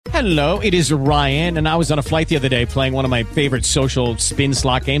Hello, it is Ryan, and I was on a flight the other day playing one of my favorite social spin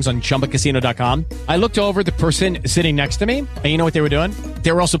slot games on ChumbaCasino.com. I looked over at the person sitting next to me, and you know what they were doing?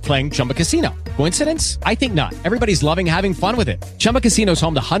 They were also playing Chumba Casino. Coincidence? I think not. Everybody's loving having fun with it. Chumba Casino is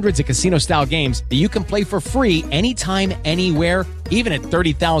home to hundreds of casino-style games that you can play for free anytime, anywhere, even at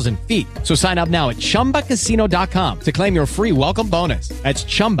 30,000 feet. So sign up now at ChumbaCasino.com to claim your free welcome bonus. That's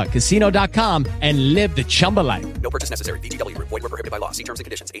ChumbaCasino.com and live the Chumba life. No purchase necessary. VGW. Void where prohibited by law. See terms and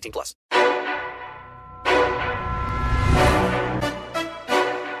conditions. 18 plus.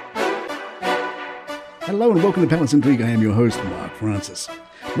 Hello and welcome to Palace Intrigue. I am your host, Mark Francis.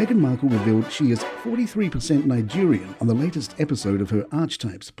 Meghan Markle revealed she is 43% Nigerian on the latest episode of her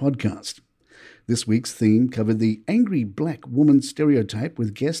Archetypes podcast. This week's theme covered the angry black woman stereotype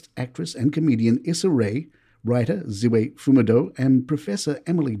with guest actress and comedian Issa Rae, writer Ziwe Fumado, and Professor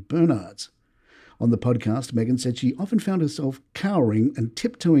Emily Bernards. On the podcast, Meghan said she often found herself cowering and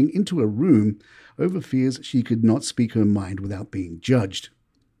tiptoeing into a room over fears she could not speak her mind without being judged.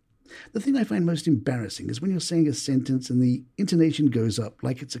 The thing I find most embarrassing is when you're saying a sentence and the intonation goes up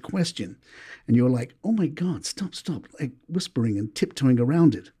like it's a question, and you're like, oh my God, stop, like whispering and tiptoeing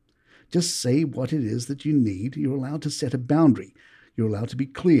around it. Just say what it is that you need. You're allowed to set a boundary. You're allowed to be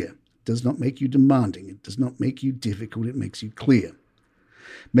clear. It does not make you demanding. It does not make you difficult. It makes you clear.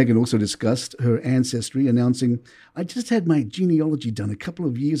 Meghan also discussed her ancestry, announcing, I just had my genealogy done a couple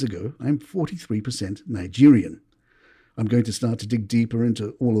of years ago. I'm 43% Nigerian. I'm going to start to dig deeper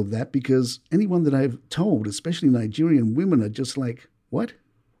into all of that because anyone that I've told, especially Nigerian women, are just like, what?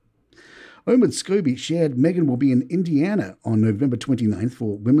 Omid Scobie shared Meghan will be in Indiana on November 29th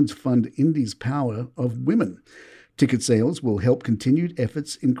for Women's Fund India's Power of Women. Ticket sales will help continued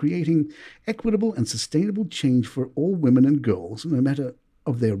efforts in creating equitable and sustainable change for all women and girls, no matter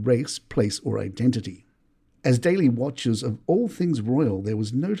of their race, place, or identity. As daily watchers of all things royal, there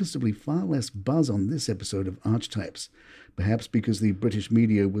was noticeably far less buzz on this episode of Archetypes, perhaps because the British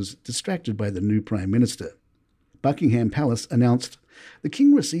media was distracted by the new Prime Minister. Buckingham Palace announced, the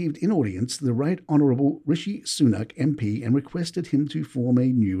King received in audience the Right Honourable Rishi Sunak MP and requested him to form a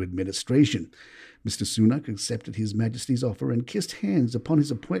new administration. Mr Sunak accepted His Majesty's offer and kissed hands upon his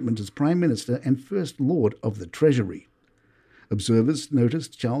appointment as Prime Minister and First Lord of the Treasury. Observers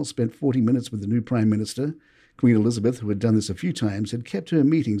noticed Charles spent 40 minutes with the new Prime Minister. Queen Elizabeth, who had done this a few times, had kept her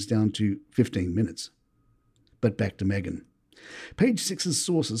meetings down to 15 minutes. But back to Meghan. Page Six's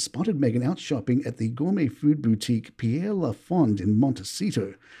sources spotted Meghan out shopping at the gourmet food boutique Pierre Lafond in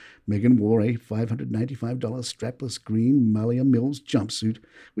Montecito. Meghan wore a $595 strapless green Malia Mills jumpsuit,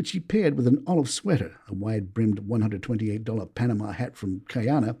 which she paired with an olive sweater, a wide-brimmed $128 Panama hat from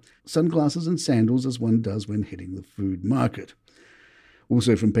Guyana, sunglasses and sandals as one does when hitting the food market.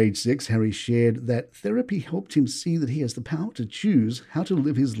 Also from Page Six, Harry shared that therapy helped him see that he has the power to choose how to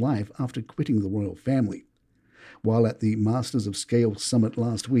live his life after quitting the royal family. While at the Masters of Scale Summit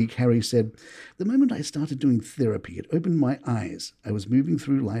last week, Harry said, the moment I started doing therapy, it opened my eyes. I was moving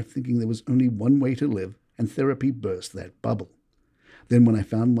through life thinking there was only one way to live, and therapy burst that bubble. Then when I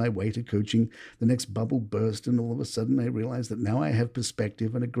found my way to coaching, the next bubble burst, and all of a sudden I realized that now I have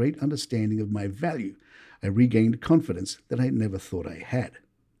perspective and a great understanding of my value. I regained confidence that I never thought I had.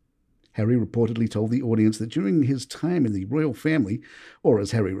 Harry reportedly told the audience that during his time in the royal family, or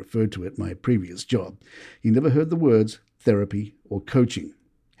as Harry referred to it, my previous job, he never heard the words therapy or coaching.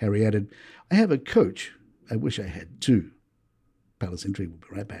 Harry added, I have a coach. I wish I had two. Palace Intrigue will be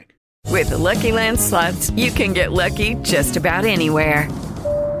right back. With the Lucky Land Slots, you can get lucky just about anywhere.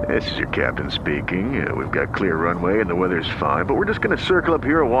 This is your captain speaking. We've got clear runway and the weather's fine, but we're just going to circle up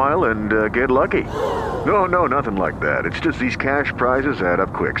here a while and get lucky. No, nothing like that. It's just these cash prizes add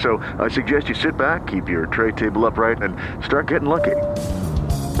up quick. So I suggest you sit back, keep your tray table upright, and start getting lucky.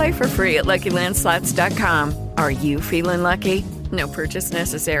 Play for free at LuckyLandSlots.com. Are you feeling lucky? No purchase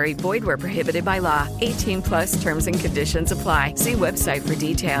necessary. Void where prohibited by law. 18 plus terms and conditions apply. See website for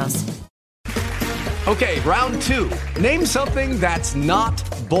details. Okay, round two. Name something that's not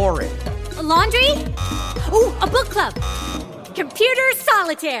boring. A laundry? Ooh, a book club. Computer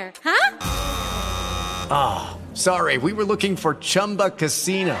solitaire, huh? Ah, sorry, we were looking for Chumba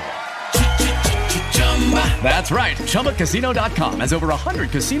Casino. That's right, ChumbaCasino.com has over 100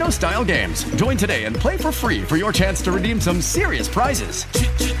 casino-style games. Join today and play for free for your chance to redeem some serious prizes.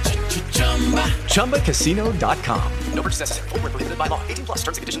 ChumbaCasino.com. No purchase necessary. Void where prohibited by law. 18 plus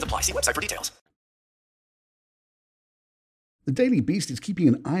terms and conditions apply. See website for details. The Daily Beast is keeping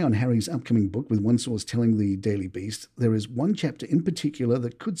an eye on Harry's upcoming book, with one source telling the Daily Beast there is one chapter in particular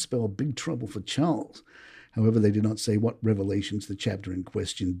that could spell big trouble for Charles. However, they did not say what revelations the chapter in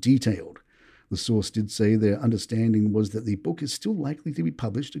question detailed. The source did say their understanding was that the book is still likely to be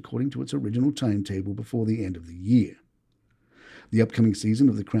published according to its original timetable before the end of the year. The upcoming season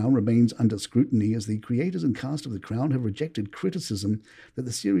of The Crown remains under scrutiny as the creators and cast of The Crown have rejected criticism that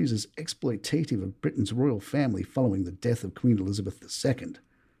the series is exploitative of Britain's royal family following the death of Queen Elizabeth II.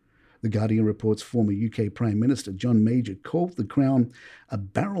 The Guardian reports former UK Prime Minister John Major called The Crown a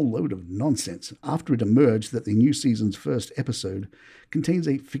barrel load of nonsense after it emerged that the new season's first episode contains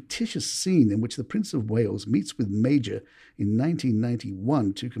a fictitious scene in which the Prince of Wales meets with Major in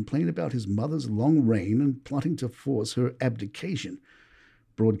 1991 to complain about his mother's long reign and plotting to force her abdication.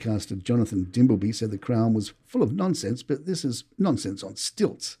 Broadcaster Jonathan Dimbleby said The Crown was full of nonsense, but this is nonsense on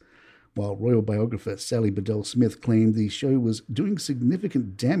stilts, while royal biographer Sally Bedell-Smith claimed the show was doing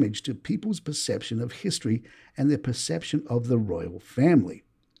significant damage to people's perception of history and their perception of the royal family.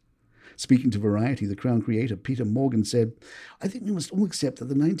 Speaking to Variety, The Crown creator Peter Morgan said, "I think we must all accept that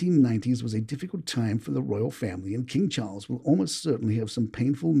the 1990s was a difficult time for the royal family, and King Charles will almost certainly have some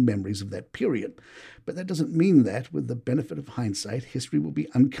painful memories of that period. But that doesn't mean that, with the benefit of hindsight, history will be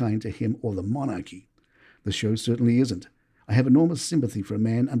unkind to him or the monarchy. The show certainly isn't. I have enormous sympathy for a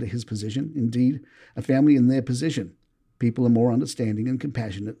man under his position, indeed, a family in their position. People are more understanding and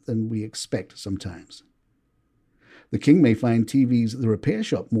compassionate than we expect sometimes." The King may find TV's The Repair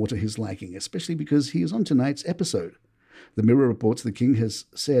Shop more to his liking, especially because he is on tonight's episode. The Mirror reports the King has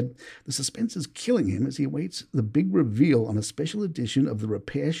said the suspense is killing him as he awaits the big reveal on a special edition of The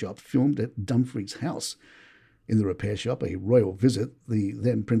Repair Shop filmed at Dumfries House. In The Repair Shop, a royal visit, the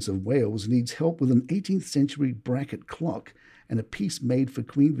then Prince of Wales needs help with an 18th century bracket clock and a piece made for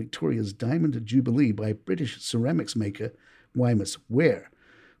Queen Victoria's Diamond Jubilee by British ceramics maker Wemyss Ware.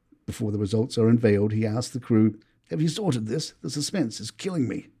 Before the results are unveiled, he asks the crew, "Have you sorted this? The suspense is killing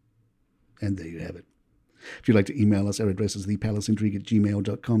me." And there you have it. If you'd like to email us, our address is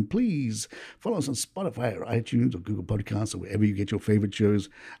thepalaceintrigue@gmail.com. Please follow us on Spotify or iTunes or Google Podcasts or wherever you get your favorite shows.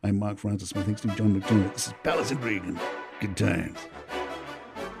 I'm Mark Francis. My thanks to John McDermott. This is Palace Intrigue and good times.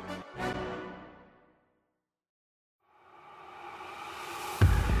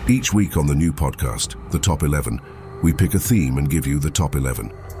 Each week on the new podcast, The Top 11, we pick a theme and give you the top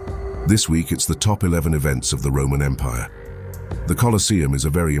 11. This week it's the top 11 events of the Roman Empire. The Colosseum is a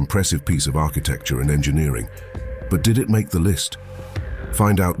very impressive piece of architecture and engineering, but did it make the list?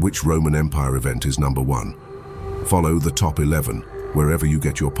 Find out which Roman Empire event is number 1. Follow the top 11 wherever you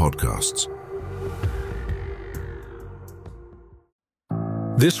get your podcasts.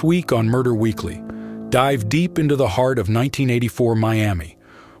 This week on Murder Weekly, dive deep into the heart of 1984 Miami,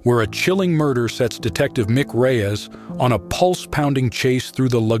 where a chilling murder sets Detective Mick Reyes on a pulse-pounding chase through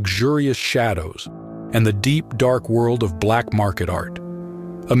the luxurious shadows and the deep, dark world of black market art.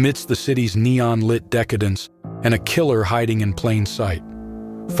 Amidst the city's neon-lit decadence and a killer hiding in plain sight.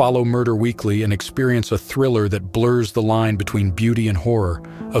 Follow Murder Weekly and experience a thriller that blurs the line between beauty and horror,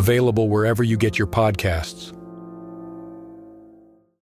 available wherever you get your podcasts.